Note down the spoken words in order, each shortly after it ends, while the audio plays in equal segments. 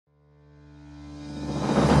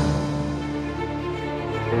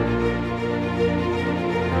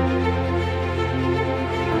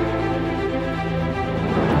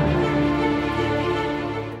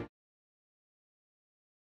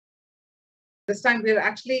This time we're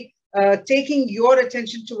actually taking your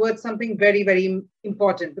attention towards something very, very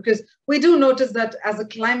important, because we do notice that as the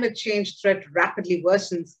climate change threat rapidly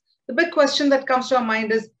worsens, the big question that comes to our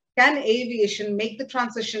mind is, can aviation make the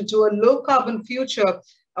transition to a low carbon future,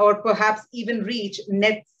 or perhaps even reach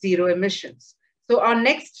net zero emissions? So our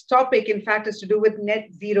next topic, in fact, is to do with net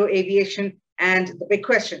zero aviation. And the big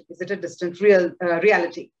question, is it a distant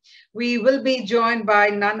reality? We will be joined by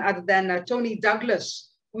none other than Tony Douglas,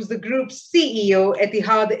 who's the group's CEO,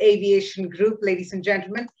 Etihad Aviation Group, ladies and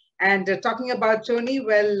gentlemen. And talking about Tony,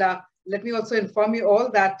 well, let me also inform you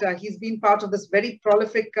all that he's been part of this very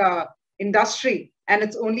prolific industry, and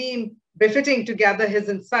it's only befitting to gather his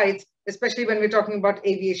insights, especially when we're talking about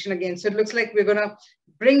aviation again. So it looks like we're going to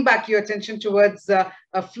bring back your attention towards a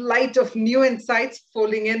flight of new insights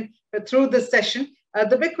folding in through this session.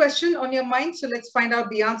 The big question on your mind, so let's find out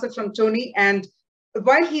the answer from Tony. And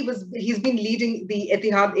while he's been leading the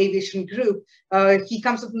Etihad Aviation Group, he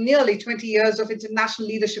comes with nearly 20 years of international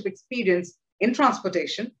leadership experience in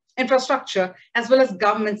transportation, infrastructure, as well as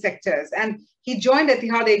government sectors. And he joined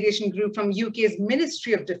Etihad Aviation Group from UK's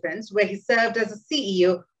Ministry of Defence, where he served as a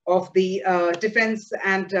CEO of the Defence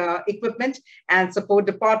and Equipment and Support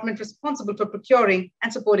Department, responsible for procuring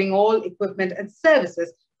and supporting all equipment and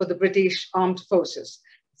services for the British Armed Forces.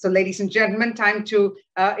 So, ladies and gentlemen, time to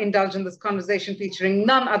indulge in this conversation featuring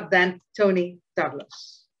none other than Tony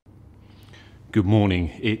Douglas. Good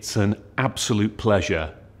morning. It's an absolute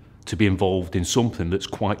pleasure to be involved in something that's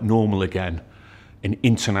quite normal again, an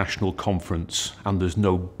international conference, and there's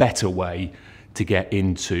no better way to get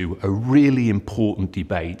into a really important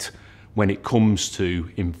debate when it comes to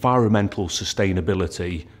environmental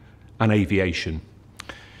sustainability and aviation.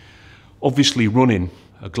 Obviously, running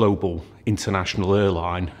a global international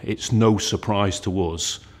airline, it's no surprise to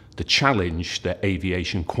us the challenge that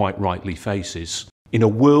aviation quite rightly faces. In a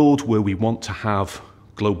world where we want to have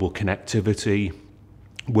global connectivity,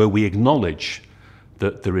 where we acknowledge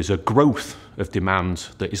that there is a growth of demand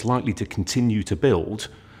that is likely to continue to build,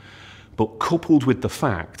 but coupled with the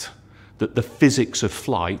fact that the physics of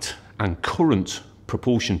flight and current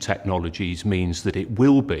propulsion technologies means that it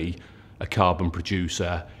will be a carbon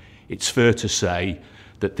producer, it's fair to say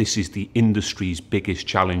that this is the industry's biggest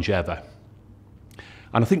challenge ever.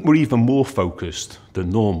 And I think we're even more focused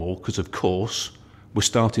than normal because, of course, we're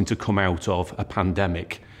starting to come out of a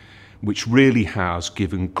pandemic, which really has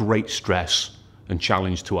given great stress and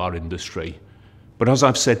challenge to our industry. But as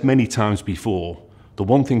I've said many times before, the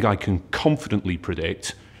one thing I can confidently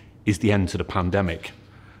predict is the end to the pandemic.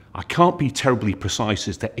 I can't be terribly precise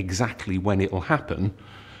as to exactly when it'll happen,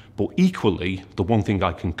 but equally, the one thing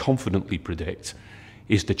I can confidently predict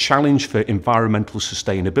is the challenge for environmental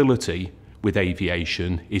sustainability with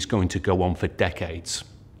aviation is going to go on for decades.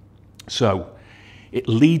 So it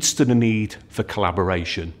leads to the need for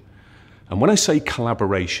collaboration. And when I say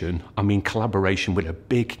collaboration, I mean collaboration with a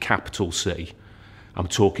big capital C. I'm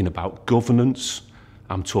talking about governance,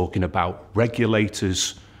 I'm talking about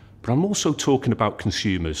regulators, but I'm also talking about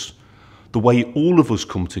consumers. The way all of us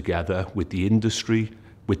come together with the industry,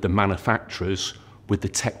 with the manufacturers, with the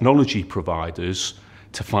technology providers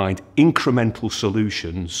to find incremental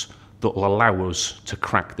solutions that will allow us to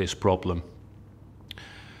crack this problem.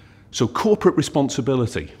 So corporate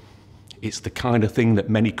responsibility, it's the kind of thing that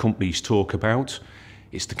many companies talk about.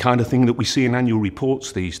 It's the kind of thing that we see in annual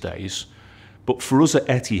reports these days. But for us at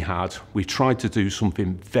Etihad, we've tried to do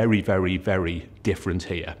something very, very, very different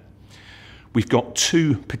here. We've got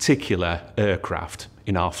two particular aircraft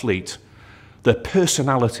in our fleet. They're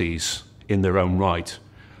personalities in their own right.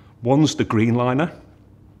 One's the Greenliner,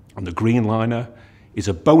 and the Greenliner is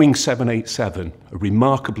a Boeing 787, a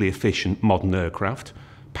remarkably efficient modern aircraft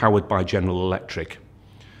powered by General Electric.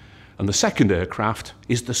 And the second aircraft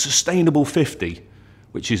is the Sustainable 50,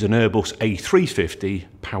 which is an Airbus A350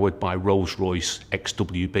 powered by Rolls-Royce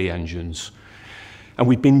XWB engines. And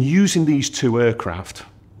we've been using these two aircraft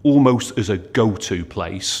almost as a go-to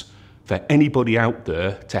place for anybody out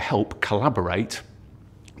there to help collaborate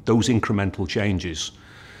those incremental changes.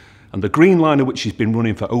 And the Greenliner, which has been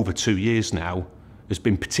running for over 2 years now, has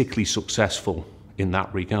been particularly successful in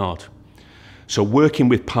that regard. So working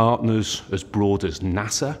with partners as broad as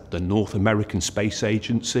NASA, the North American Space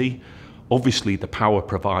Agency, obviously the power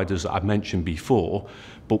providers that I've mentioned before,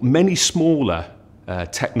 but many smaller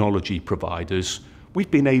technology providers, we've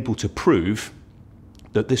been able to prove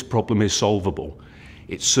that this problem is solvable.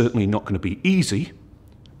 It's certainly not going to be easy,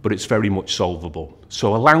 but it's very much solvable.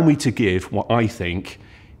 So allow me to give what I think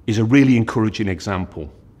is a really encouraging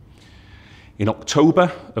example. In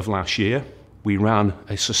October of last year, we ran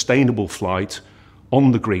a sustainable flight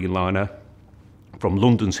on the Greenliner from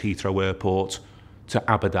London's Heathrow Airport to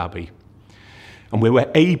Abu Dhabi. And we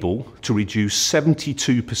were able to reduce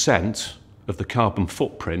 72% of the carbon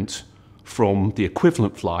footprint from the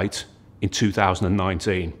equivalent flight in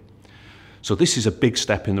 2019. So this is a big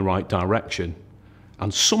step in the right direction.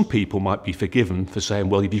 And some people might be forgiven for saying,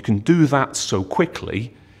 well, if you can do that so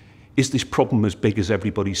quickly, is this problem as big as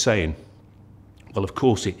everybody's saying? Well, of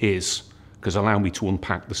course it is, because allow me to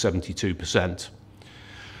unpack the 72%.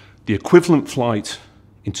 The equivalent flight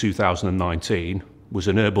in 2019 was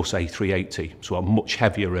an Airbus A380, so a much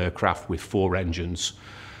heavier aircraft with 4 engines.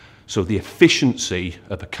 So the efficiency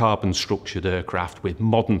of a carbon-structured aircraft with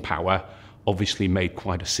modern power obviously made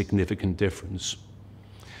quite a significant difference.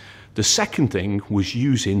 The second thing was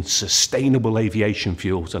using sustainable aviation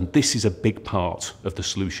fuels, and this is a big part of the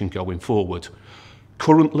solution going forward.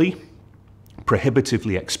 Currently,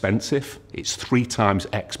 prohibitively expensive, it's 3 times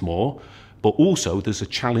X more, but also there's a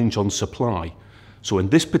challenge on supply. So in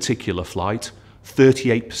this particular flight,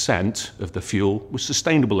 38% of the fuel was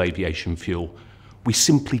sustainable aviation fuel. We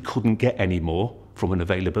simply couldn't get any more from an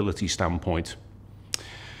availability standpoint.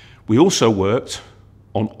 We also worked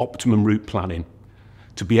on optimum route planning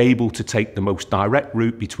to be able to take the most direct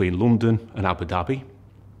route between London and Abu Dhabi.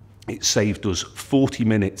 It saved us 40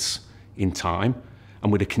 minutes in time,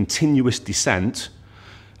 and with a continuous descent,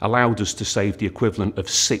 allowed us to save the equivalent of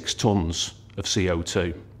 6 tons of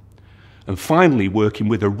CO2. And finally, working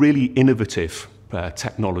with a really innovative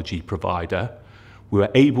technology provider, we were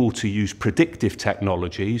able to use predictive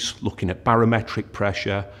technologies, looking at barometric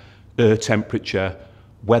pressure, air temperature,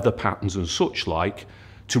 weather patterns and such like,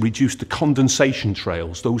 to reduce the condensation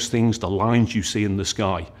trails, those things, the lines you see in the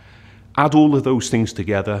sky. Add all of those things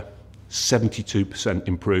together, 72%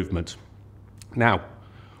 improvement. Now,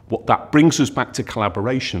 what that brings us back to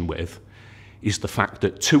collaboration with is the fact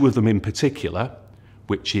that 2 of them in particular,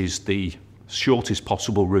 which is the shortest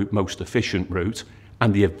possible route, most efficient route,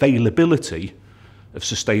 and the availability of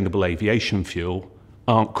sustainable aviation fuel,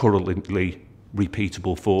 aren't currently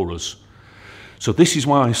repeatable for us. So this is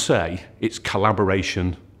why I say it's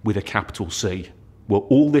collaboration with a capital C. We're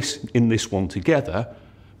all this in this one together,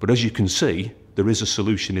 but as you can see, there is a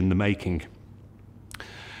solution in the making.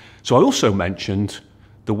 So I also mentioned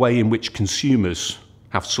the way in which consumers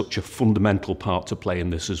have such a fundamental part to play in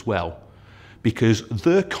this as well, because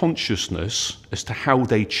their consciousness as to how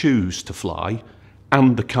they choose to fly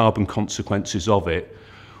and the carbon consequences of it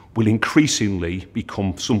will increasingly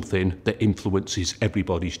become something that influences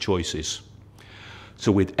everybody's choices.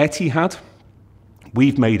 So with Etihad,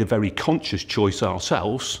 we've made a very conscious choice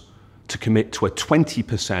ourselves to commit to a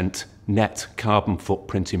 20% net carbon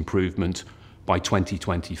footprint improvement by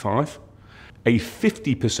 2025, a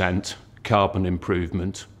 50% carbon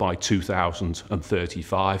improvement by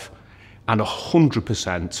 2035, and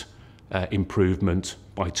 100% improvement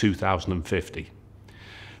by 2050.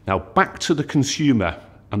 Now back to the consumer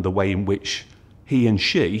and the way in which he and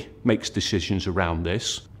she makes decisions around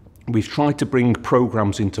this. We've tried to bring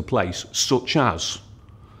programs into place such as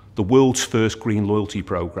the world's first green loyalty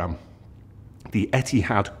program, the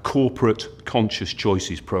Etihad Corporate Conscious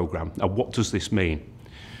Choices program. Now what does this mean?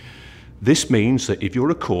 This means that if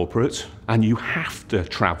you're a corporate and you have to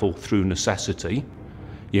travel through necessity,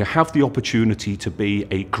 you have the opportunity to be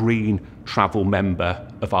a green travel member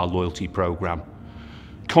of our loyalty program.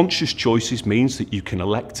 Conscious choices means that you can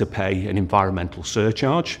elect to pay an environmental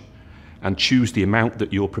surcharge and choose the amount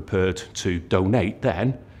that you're prepared to donate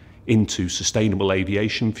then into sustainable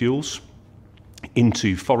aviation fuels,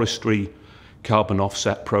 into forestry carbon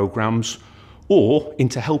offset programs, or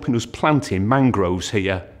into helping us planting mangroves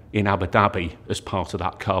here in Abu Dhabi as part of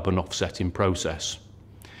that carbon offsetting process.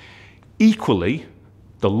 Equally,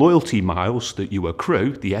 the loyalty miles that you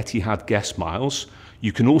accrue, the Etihad guest miles,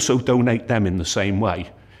 you can also donate them in the same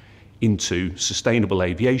way into sustainable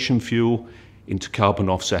aviation fuel, into carbon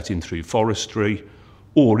offsetting through forestry,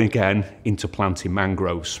 or again, into planting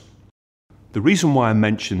mangroves. The reason why I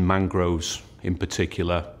mention mangroves in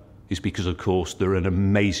particular is because, of course, they're an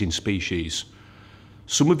amazing species.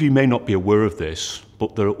 Some of you may not be aware of this,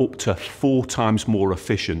 but they're up to 4 times more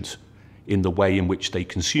efficient in the way in which they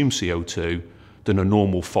consume CO2 than a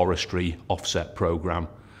normal forestry offset program.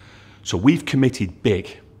 So we've committed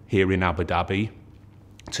big here in Abu Dhabi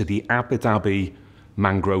to the Abu Dhabi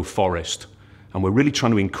mangrove forest, and we're really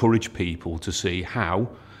trying to encourage people to see how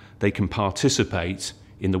they can participate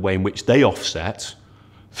in the way in which they offset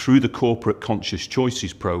through the Corporate Conscious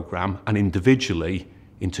Choices program and individually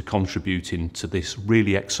into contributing to this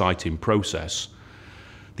really exciting process.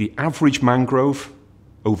 The average mangrove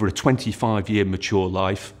over a 25-year mature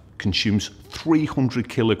life consumes 300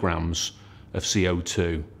 kilograms of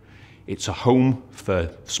CO2. It's a home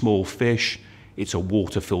for small fish. It's a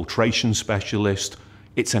water filtration specialist.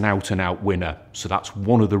 It's an out-and-out winner. So that's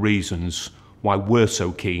one of the reasons why we're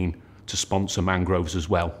so keen to sponsor mangroves as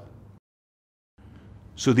well.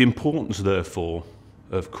 So the importance, therefore,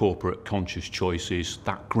 of corporate conscious choices,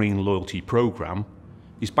 that green loyalty programme,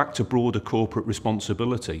 is back to broader corporate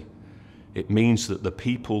responsibility. It means that the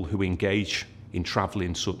people who engage in travel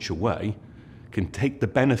in such a way can take the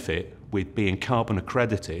benefit with being carbon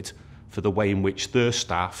accredited for the way in which their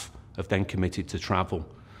staff have then committed to travel.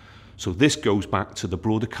 So this goes back to the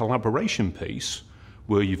broader collaboration piece,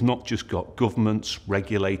 where you've not just got governments,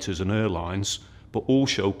 regulators and airlines, but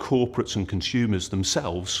also corporates and consumers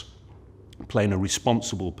themselves playing a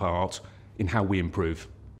responsible part in how we improve.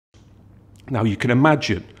 Now you can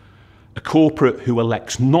imagine a corporate who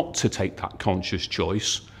elects not to take that conscious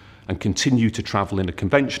choice and continue to travel in a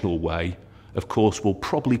conventional way, of course, will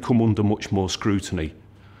probably come under much more scrutiny.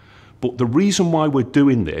 But the reason why we're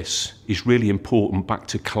doing this is really important back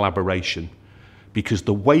to collaboration, because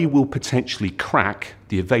the way we'll potentially crack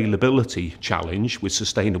the availability challenge with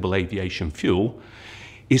sustainable aviation fuel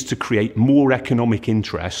is to create more economic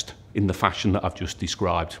interest in the fashion that I've just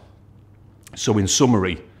described. So in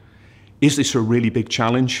summary, is this a really big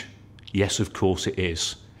challenge? Yes, of course it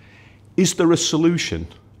is. Is there a solution?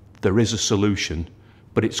 There is a solution,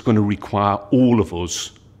 but it's going to require all of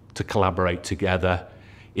us to collaborate together.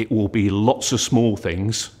 It will be lots of small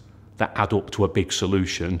things that add up to a big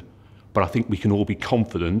solution, but I think we can all be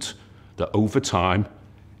confident that over time,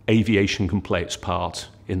 aviation can play its part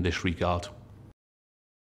in this regard.